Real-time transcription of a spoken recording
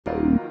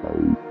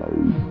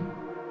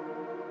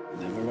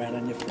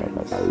And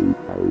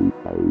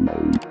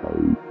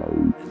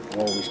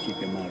always keep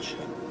your mouth shut.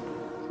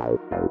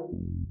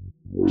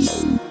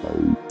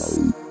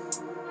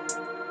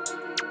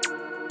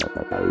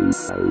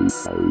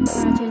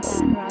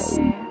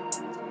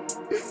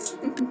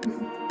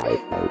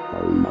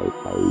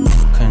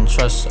 Couldn't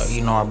trust her,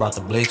 you know I brought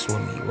the blicks with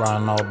me.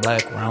 Riding all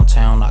black around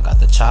town, I got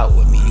the chop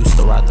with me. Used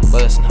to ride the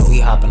bus, now we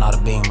hopping out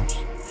of Beamers.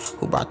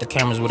 Who brought the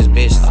cameras with his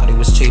bitch? Thought he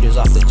was cheaters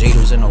off the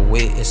Jeters in a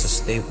wit, it's a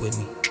stick with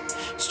me.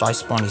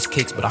 Stripes on these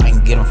kicks, but I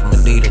ain't get them from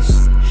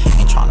Adidas.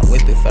 Ain't tryna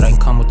whip it if it ain't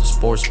come with the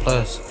Sports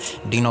Plus.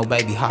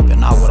 DinoBaby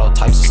hopping out with all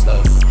types of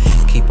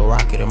stuff. Keep a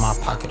rocket in my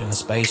pocket in a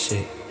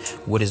spaceship.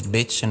 With his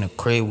bitch in the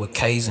crib with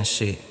K's and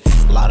shit.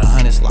 A lot of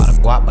hundreds, a lot of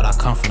guap, but I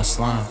come from the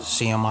slums.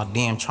 She in my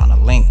DM tryna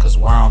link, cause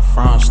where I'm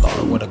from.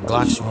 Started with a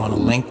Glock, she wanna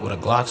link with a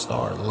Glock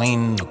star.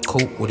 Lean in the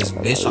coupe with his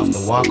bitch off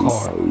the walk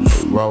hard.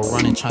 Road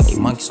running, chunky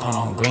monkey stone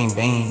on green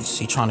beans.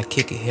 She tryna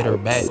kick it, hit her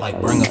back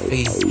like bring a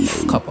fee.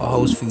 Couple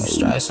hoes, few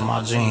straps in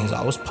my jeans.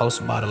 I was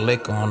posted by the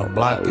liquor on the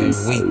block every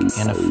week.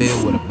 In the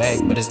field with a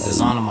bag, but it's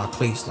design on my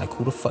cleats. Like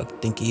who the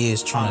fuck think he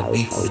is tryna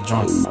beef for the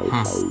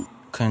joint?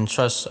 Couldn't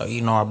trust her, you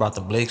know I brought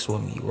the blicks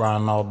with me.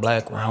 Riding all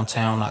black around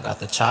town, I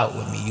got the chop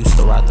with me. Used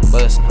to ride the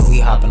bus, now we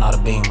hopping out of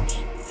Beamers.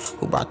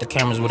 Who brought the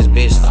cameras with his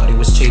bitch? Thought he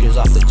was cheaters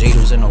off the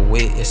Jeters in a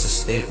wit, it's a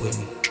stick with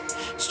me.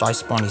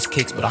 Stripes on these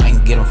kicks, but I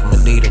ain't get them from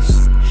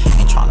Adidas.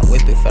 Ain't tryna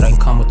whip it if it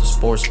ain't come with the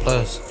Sports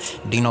Plus.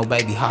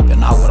 DinoBaby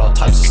hopping out with all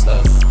types of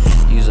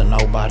stuff. Using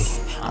nobody,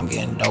 I'm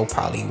getting dope,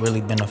 probably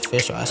really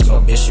beneficial. Ask her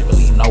bitch, she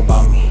really know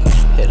about me.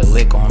 Hit a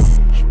lick on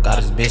him, got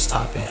his bitch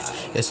topping.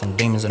 There's some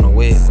demons in the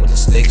wig with the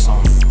sticks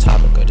on him.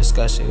 Topic of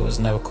discussion, it was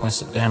never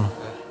coincidental.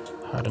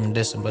 Heard them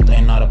dissing, but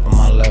they not up on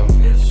my level.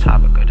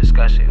 Topic of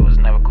discussion, it was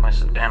never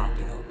coincidental.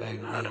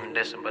 Heard them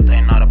dissing, but they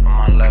not up on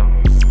my level.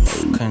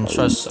 Couldn't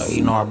trust her,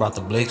 you know I brought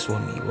the blicks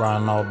with me.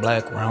 Riding all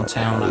black around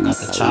town, I got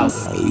the chop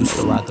with me. Used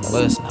to ride the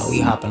bus, now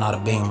we hopping out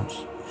of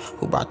Beamers.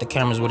 Who brought the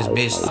cameras with his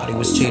bitch? Thought he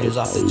was cheaters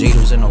off the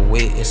Jeters in a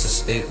wit, it's a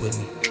stick with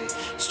me.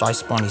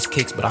 Stripes on these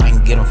kicks, but I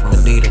ain't get them from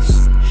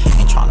Adidas.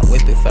 Ain't tryna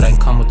whip it if it ain't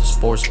come with the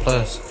Sports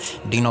Plus.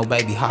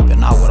 DinoBaby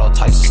hopping out with all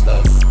types of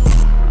stuff.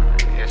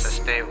 It's a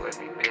stick with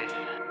me,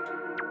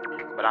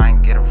 bitch. But I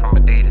ain't get them from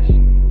Adidas.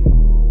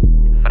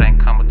 If it ain't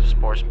come with the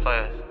Sports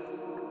Plus,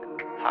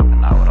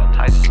 hopping out with all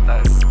types of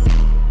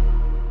stuff.